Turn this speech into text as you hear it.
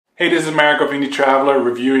Hey, this is Mark of Indie Traveler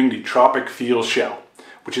reviewing the Tropicfeel Shell,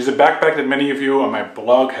 which is a backpack that many of you on my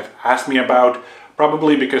blog have asked me about,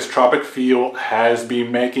 probably because Tropicfeel has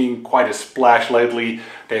been making quite a splash lately.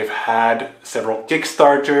 They've had several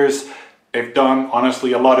Kickstarters, they've done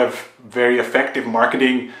honestly a lot of very effective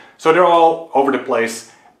marketing, so they're all over the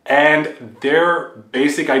place, and their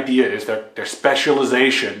basic idea is that their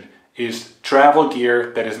specialization is travel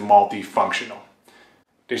gear that is multifunctional.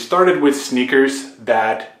 They started with sneakers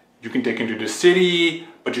that you can take into the city,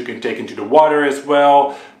 but you can take into the water as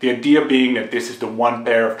well. The idea being that this is the one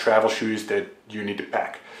pair of travel shoes that you need to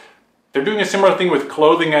pack. They're doing a similar thing with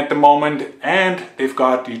clothing at the moment, and they've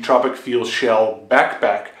got the Tropicfeel Shell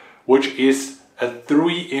backpack, which is a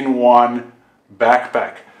 3-in-1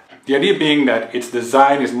 backpack. The idea being that its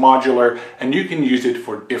design is modular and you can use it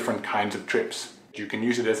for different kinds of trips. You can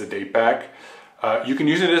use it as a day pack. You can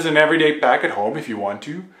use it as an everyday pack at home if you want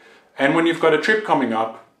to. And when you've got a trip coming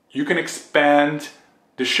up, you can expand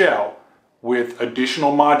the shell with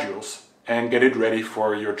additional modules and get it ready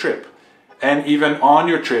for your trip. And even on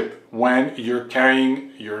your trip, when you're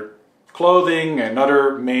carrying your clothing and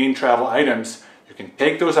other main travel items, you can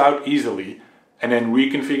take those out easily and then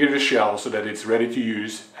reconfigure the shell so that it's ready to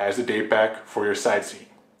use as a day pack for your sightseeing.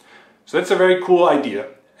 So that's a very cool idea.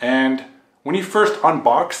 And when you first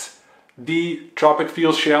unbox the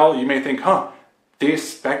Tropicfeel Shell, you may think,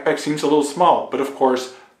 this backpack seems a little small, but of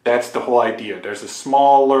course, that's the whole idea. There's a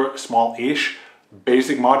small-ish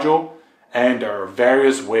basic module, and there are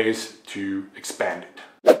various ways to expand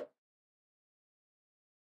it.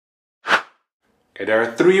 Okay, there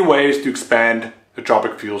are 3 ways to expand the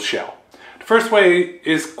Tropicfeel Shell. The first way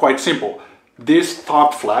is quite simple. This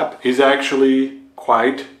top flap is actually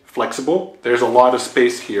quite flexible. There's a lot of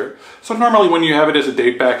space here. So normally when you have it as a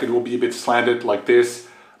day pack, it will be a bit slanted like this.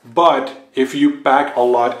 But if you pack a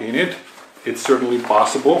lot in it, it's certainly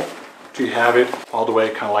possible to have it all the way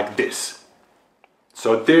kind of like this.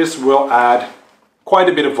 So this will add quite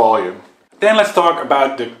a bit of volume. Then let's talk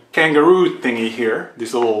about the kangaroo thingy here,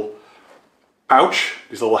 this little pouch,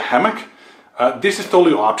 this little hammock. This is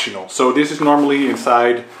totally optional. So this is normally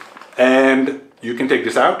inside, and you can take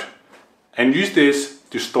this out and use this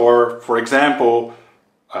to store, for example,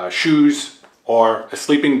 shoes or a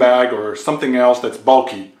sleeping bag or something else that's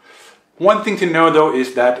bulky. One thing to know though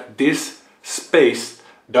is that this space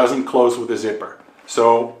doesn't close with a zipper.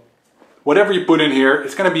 So whatever you put in here,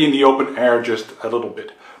 it's going to be in the open air just a little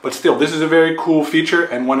bit. But still, this is a very cool feature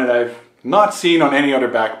and one that I've not seen on any other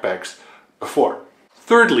backpacks before.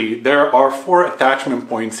 Thirdly, there are 4 attachment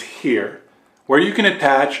points here where you can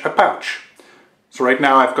attach a pouch. So right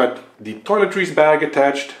now I've got the toiletries bag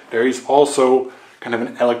attached. There is also kind of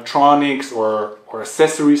an electronics or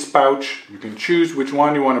accessories pouch. You can choose which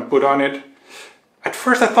one you want to put on it. At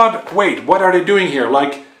first I thought, wait, what are they doing here?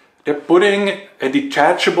 Like, they're putting a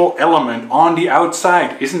detachable element on the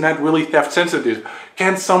outside. Isn't that really theft sensitive?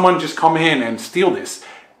 Can't someone just come in and steal this?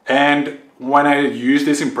 And when I used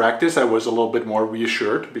this in practice, I was a little bit more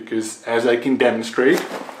reassured, because as I can demonstrate,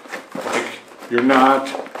 like, you're not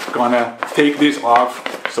gonna take this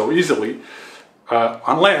off so easily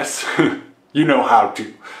unless you know how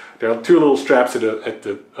to. There are 2 little straps at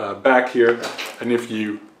the back here, and if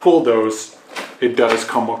you pull those, it does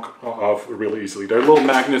come off really easily. There are little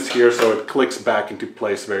magnets here, so it clicks back into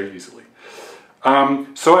place very easily.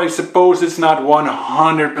 So I suppose it's not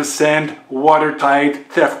 100%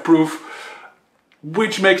 watertight, theft-proof,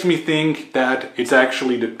 which makes me think that it's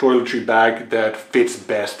actually the toiletry bag that fits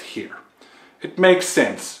best here. It makes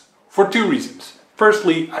sense for 2 reasons.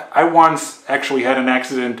 Firstly, I once actually had an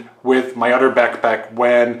accident with my other backpack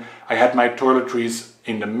when I had my toiletries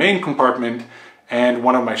in the main compartment and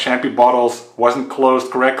one of my shampoo bottles wasn't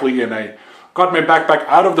closed correctly, and I got my backpack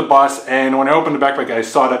out of the bus, and when I opened the backpack I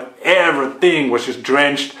saw that everything was just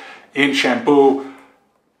drenched in shampoo.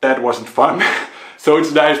 That wasn't fun. So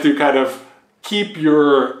it's nice to kind of keep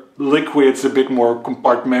your liquids a bit more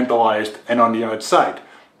compartmentalized and on the outside.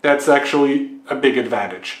 That's actually a big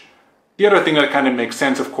advantage. The other thing that kind of makes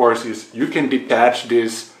sense, of course, is you can detach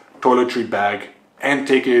this toiletry bag and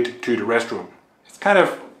take it to the restroom.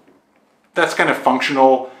 That's kind of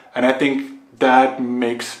functional, and I think that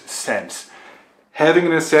makes sense. Having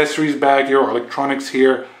an accessories bag here or electronics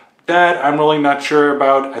here, that I'm really not sure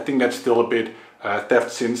about. I think that's still a bit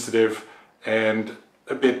theft sensitive and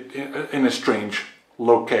a bit in a strange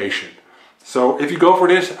location. So if you go for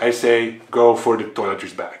this, I say go for the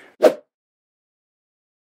toiletries bag.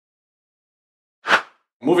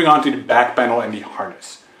 Moving on to the back panel and the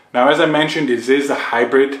harness. Now, as I mentioned, this is a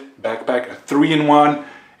hybrid backpack, a 3-in-1.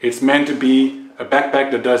 It's meant to be a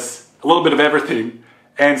backpack that does a little bit of everything,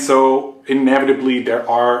 And so inevitably there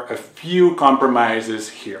are a few compromises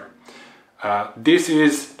here. This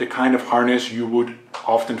is the kind of harness you would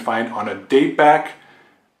often find on a day pack,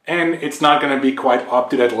 and it's not going to be quite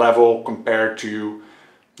up to that level compared to,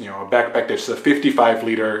 you know, a backpack that's a 55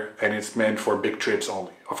 liter and it's meant for big trips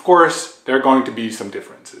only. Of course, there are going to be some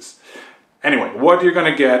differences. Anyway, what you're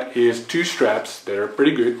going to get is two straps that are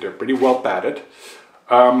pretty good. They're pretty well padded.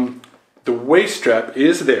 The waist strap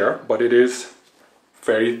is there, but it is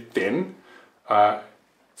very thin.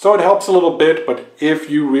 So it helps a little bit, but if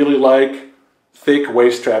you really like thick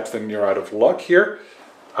waist straps, then you're out of luck here.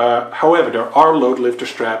 However, there are load lifter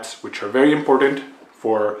straps, which are very important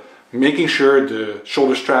for making sure the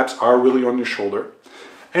shoulder straps are really on your shoulder.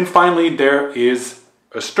 And finally, there is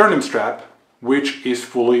a sternum strap, which is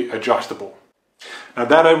fully adjustable. Now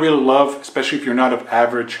that I really love, especially if you're not of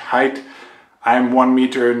average height. I'm 1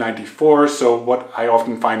 m, so what I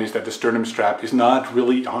often find is that the sternum strap is not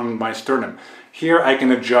really on my sternum. Here I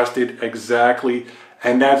can adjust it exactly,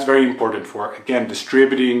 and that's very important for, again,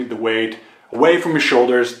 distributing the weight away from your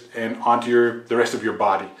shoulders and onto the rest of your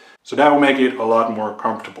body. So that will make it a lot more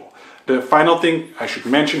comfortable. The final thing I should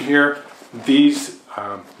mention here, these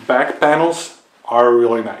back panels are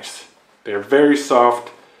really nice. They're very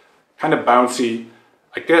soft, kind of bouncy,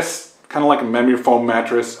 I guess kind of like a memory foam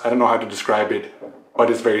mattress. I don't know how to describe it,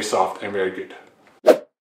 but it's very soft and very good.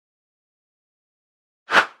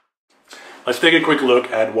 Let's take a quick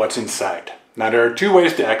look at what's inside. Now there are two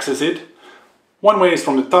ways to access it. One way is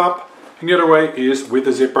from the top, and the other way is with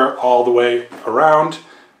the zipper all the way around.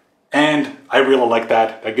 And I really like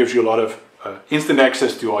that. That gives you a lot of instant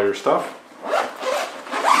access to all your stuff.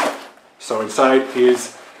 So inside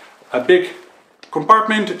is a big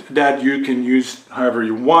compartment that you can use however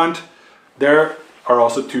you want. There are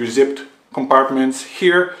also two zipped compartments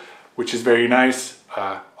here, which is very nice.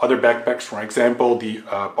 Other backpacks, for example, the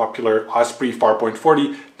popular Osprey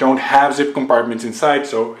 4.40 don't have zip compartments inside,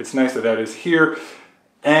 so it's nice that that is here.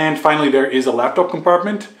 And finally, there is a laptop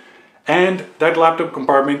compartment, and that laptop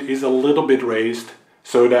compartment is a little bit raised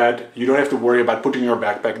so that you don't have to worry about putting your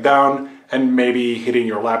backpack down and maybe hitting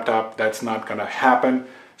your laptop. That's not gonna happen.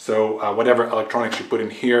 So whatever electronics you put in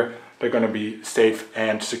here, they're gonna be safe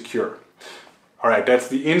and secure. All right, that's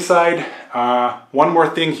the inside. One more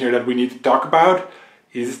thing here that we need to talk about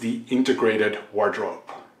is the integrated wardrobe.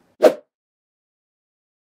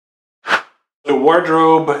 The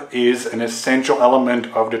wardrobe is an essential element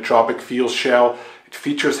of the Tropicfeel Shell. It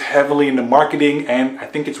features heavily in the marketing, and I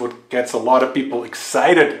think it's what gets a lot of people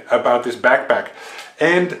excited about this backpack.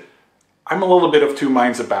 And I'm a little bit of two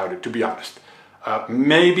minds about it, to be honest.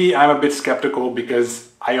 Maybe I'm a bit skeptical because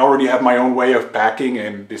I already have my own way of packing,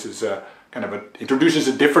 and this is introduces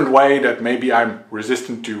a different way that maybe I'm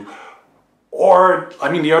resistant to. Or, I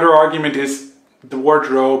mean, the other argument is the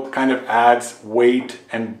wardrobe kind of adds weight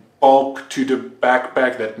and bulk to the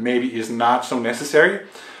backpack that maybe is not so necessary.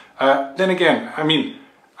 Then again, I mean,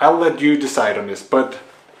 I'll let you decide on this, but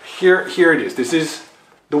here it is. This is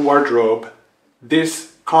the wardrobe.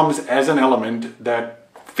 This comes as an element that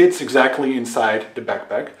fits exactly inside the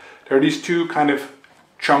backpack. There are these two kind of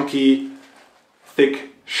chunky, thick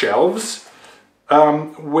shelves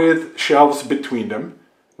with shelves between them,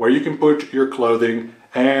 where you can put your clothing,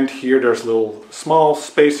 and here there's little small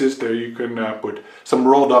spaces there you can put some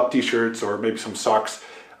rolled up t-shirts or maybe some socks.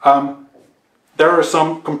 There are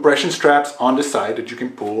some compression straps on the side that you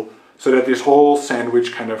can pull so that this whole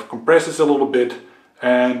sandwich kind of compresses a little bit,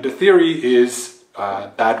 and the theory is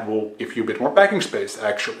that will give you a bit more packing space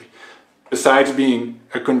actually, besides being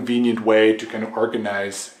a convenient way to kind of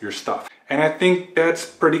organize your stuff. And I think that's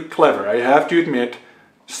pretty clever. I have to admit,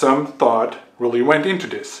 some thought really went into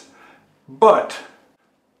this. But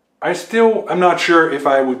I'm not sure if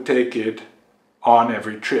I would take it on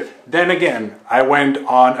every trip. Then again, I went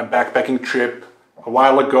on a backpacking trip a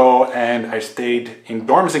while ago and I stayed in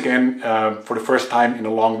dorms again for the first time in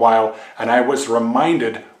a long while, and I was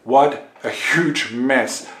reminded what a huge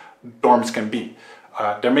mess dorms can be.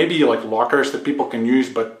 There may be like lockers that people can use,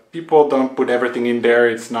 but people don't put everything in there.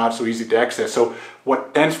 It's not so easy to access. So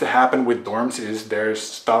what tends to happen with dorms is there's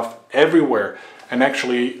stuff everywhere. And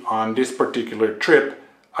actually on this particular trip,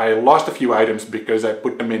 I lost a few items because I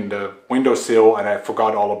put them in the windowsill and I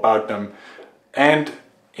forgot all about them. And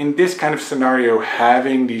in this kind of scenario,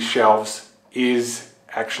 having these shelves is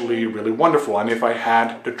actually really wonderful. And if I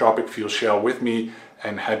had the Tropicfeel Shell with me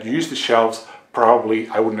and had used the shelves, probably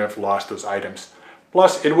I wouldn't have lost those items.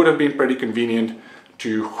 Plus, it would have been pretty convenient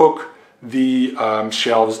to hook the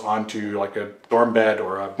shelves onto like a dorm bed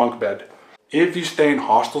or a bunk bed. If you stay in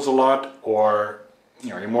hostels a lot, or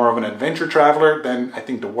you're more of an adventure traveler, then I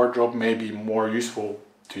think the wardrobe may be more useful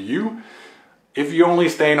to you. If you only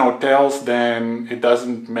stay in hotels, then it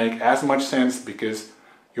doesn't make as much sense because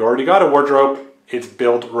you already got a wardrobe. It's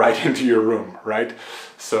built right into your room, right?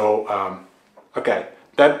 So, okay,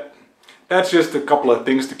 that's just a couple of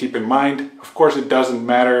things to keep in mind. Of course, it doesn't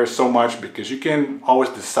matter so much because you can always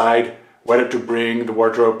decide whether to bring the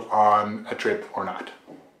wardrobe on a trip or not.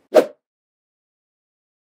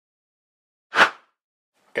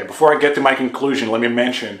 Okay, before I get to my conclusion, let me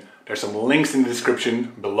mention there's some links in the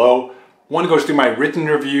description below. One goes to my written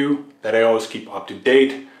review that I always keep up to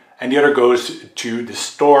date, and the other goes to the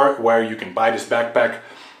store where you can buy this backpack.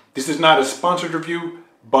 This is not a sponsored review,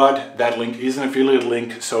 but that link is an affiliate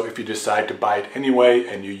link, so if you decide to buy it anyway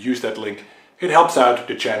and you use that link, it helps out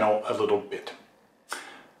the channel a little bit.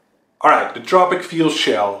 Alright, the Tropicfeel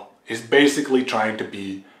Shell is basically trying to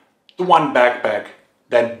be the one backpack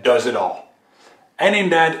that does it all. And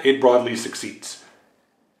in that, it broadly succeeds.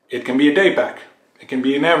 It can be a day pack. It can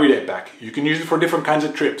be an everyday pack. You can use it for different kinds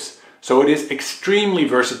of trips. So it is extremely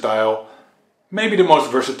versatile. Maybe the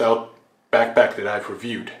most versatile backpack that I've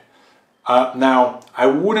reviewed. Now, I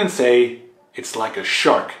wouldn't say it's like a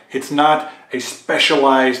shark. It's not a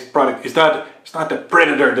specialized product. It's not the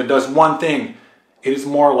predator that does one thing. It is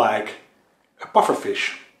more like a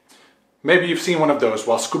pufferfish. Maybe you've seen one of those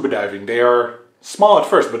while scuba diving. They are small at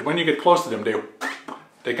first, but when you get close to them,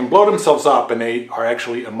 they can blow themselves up and they are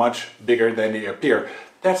actually much bigger than they appear.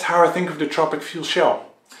 That's how I think of the Tropicfeel Shell.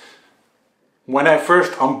 When I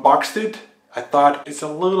first unboxed it, I thought it's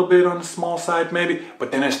a little bit on the small side maybe,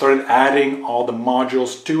 but then I started adding all the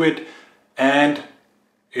modules to it and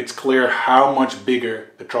it's clear how much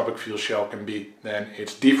bigger the Tropicfeel Shell can be than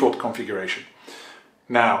its default configuration.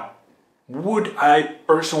 Now, would I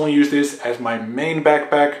personally use this as my main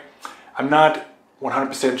backpack? I'm not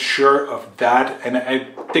 100% sure of that, and I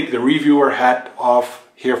take the reviewer hat off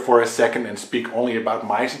here for a second and speak only about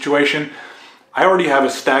my situation. I already have a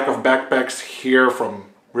stack of backpacks here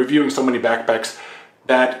from reviewing so many backpacks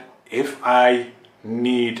that if I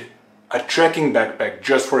need a trekking backpack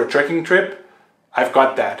just for a trekking trip, I've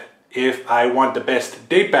got that. If I want the best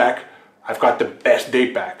day pack, I've got the best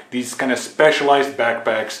day pack. These kind of specialized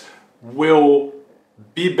backpacks will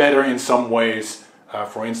be better in some ways.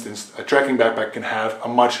 For instance, a trekking backpack can have a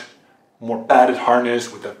much more padded harness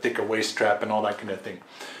with a thicker waist strap and all that kind of thing.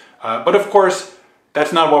 But of course,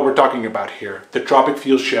 that's not what we're talking about here. The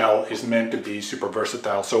Tropicfeel Shell is meant to be super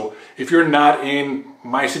versatile. So if you're not in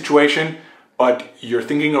my situation, but you're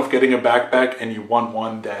thinking of getting a backpack and you want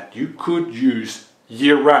one that you could use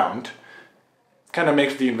year-round, kind of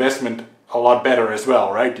makes the investment a lot better as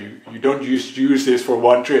well, right? You don't just use this for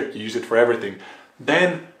one trip, you use it for everything.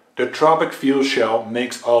 Then the Tropicfeel Shell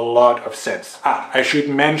makes a lot of sense. I should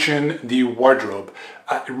mention the wardrobe.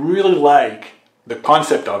 I really like the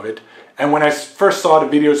concept of it. And when I first saw the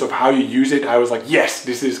videos of how you use it, I was like, yes,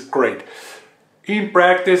 this is great. In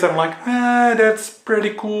practice, I'm like, that's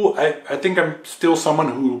pretty cool. I think I'm still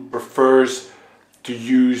someone who prefers to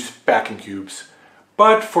use packing cubes.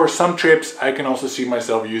 But for some trips, I can also see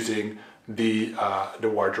myself using the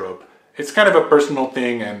wardrobe. It's kind of a personal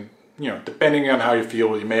thing, and you know, depending on how you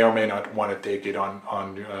feel, you may or may not want to take it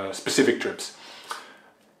on specific trips.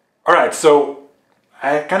 All right, so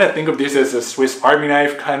I kind of think of this as a Swiss Army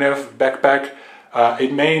knife kind of backpack.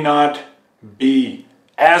 It may not be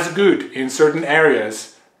as good in certain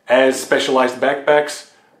areas as specialized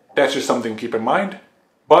backpacks. That's just something to keep in mind.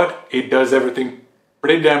 But it does everything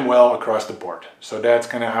pretty damn well across the board. So that's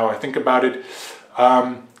kind of how I think about it.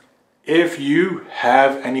 If you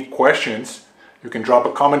have any questions, you can drop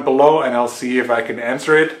a comment below and I'll see if I can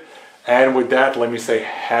answer it. And with that, let me say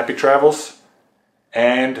happy travels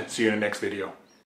and see you in the next video.